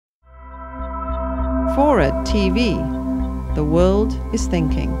FORA.tv. The world is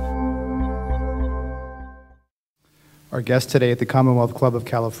thinking. Our guest today at the Commonwealth Club of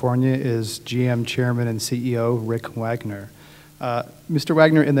California is GM Chairman and CEO Rick Wagoner. Mr.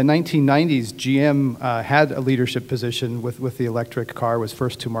 Wagoner, in the 1990s, GM had a leadership position with the electric car, was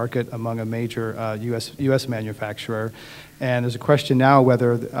first to market among a major US manufacturer. And there's a question now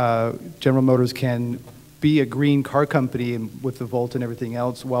whether General Motors can be a green car company with the Volt and everything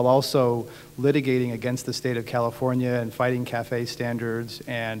else, while also litigating against the state of California and fighting CAFE standards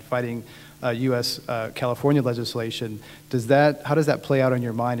and fighting U.S. California legislation. How does that play out on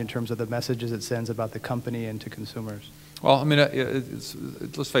your mind in terms of the messages it sends about the company and to consumers? Well, I mean,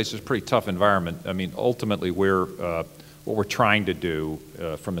 let's face it, it's a pretty tough environment. I mean, ultimately, what we're trying to do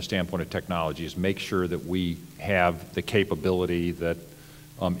from the standpoint of technology is make sure that we have the capability that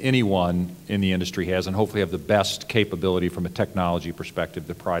anyone in the industry has, and hopefully have the best capability from a technology perspective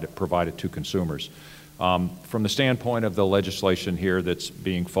to provide it to consumers. From the standpoint of the legislation here that's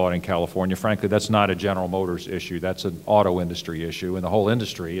being fought in California, frankly, that's not a General Motors issue. That's an auto industry issue, and the whole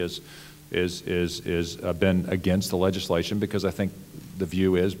industry has been against the legislation because I think the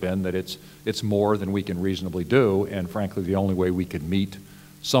view has been that it's more than we can reasonably do, and frankly, the only way we could meet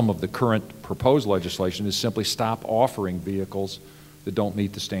some of the current proposed legislation is simply stop offering vehicles that don't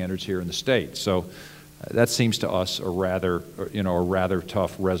meet the standards here in the state. So that seems to us a rather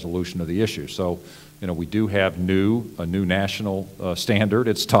tough resolution of the issue. So, we do have a new national standard.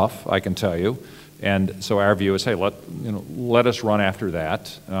 It's tough, I can tell you. And so our view is, hey, let us run after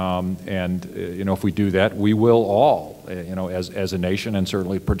that. If we do that, we will all, as a nation and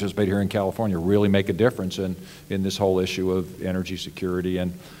certainly participate here in California, really make a difference in this whole issue of energy security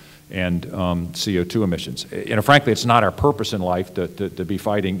and CO2 emissions. Frankly, it's not our purpose in life to be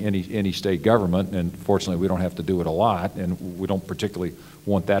fighting any state government, and fortunately we don't have to do it a lot, and we don't particularly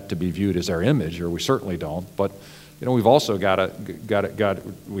want that to be viewed as our image, or we certainly don't. But we've also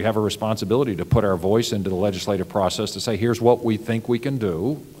we have a responsibility to put our voice into the legislative process to say, here's what we think we can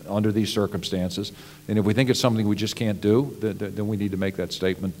do under these circumstances, and if we think it's something we just can't do, then we need to make that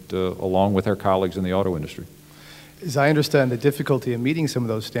statement along with our colleagues in the auto industry. As I understand, the difficulty in meeting some of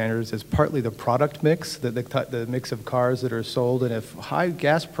those standards is partly the product mix, the mix of cars that are sold, and if high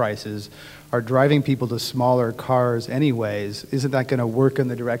gas prices are driving people to smaller cars anyways, isn't that going to work in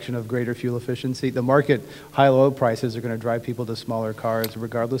the direction of greater fuel efficiency? The market, high oil prices are going to drive people to smaller cars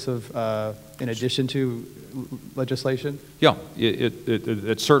regardless of, in addition to legislation? Yeah,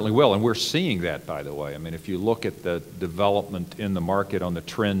 it certainly will, and we're seeing that, by the way. I mean, if you look at the development in the market on the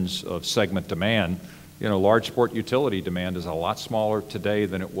trends of segment demand, large sport utility demand is a lot smaller today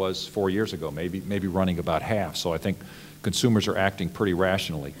than it was 4 years ago, maybe running about half. So I think consumers are acting pretty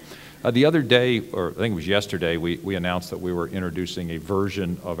rationally. The other day, or I think it was yesterday, we announced that we were introducing a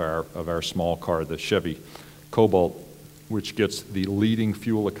version of our small car, the Chevy Cobalt, which gets the leading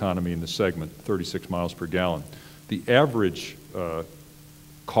fuel economy in the segment, 36 miles per gallon. The average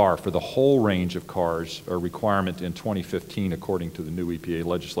car for the whole range of cars, a requirement in 2015, according to the new EPA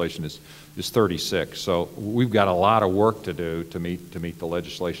legislation, is 36. So we've got a lot of work to do to meet the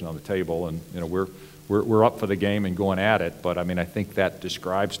legislation on the table, and we're up for the game and going at it. But I mean, I think that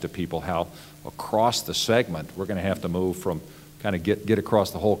describes to people how across the segment we're going to have to move from kind of get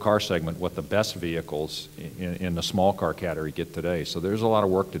across the whole car segment what the best vehicles in the small car category get today. So there's a lot of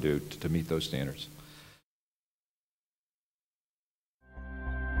work to do to meet those standards.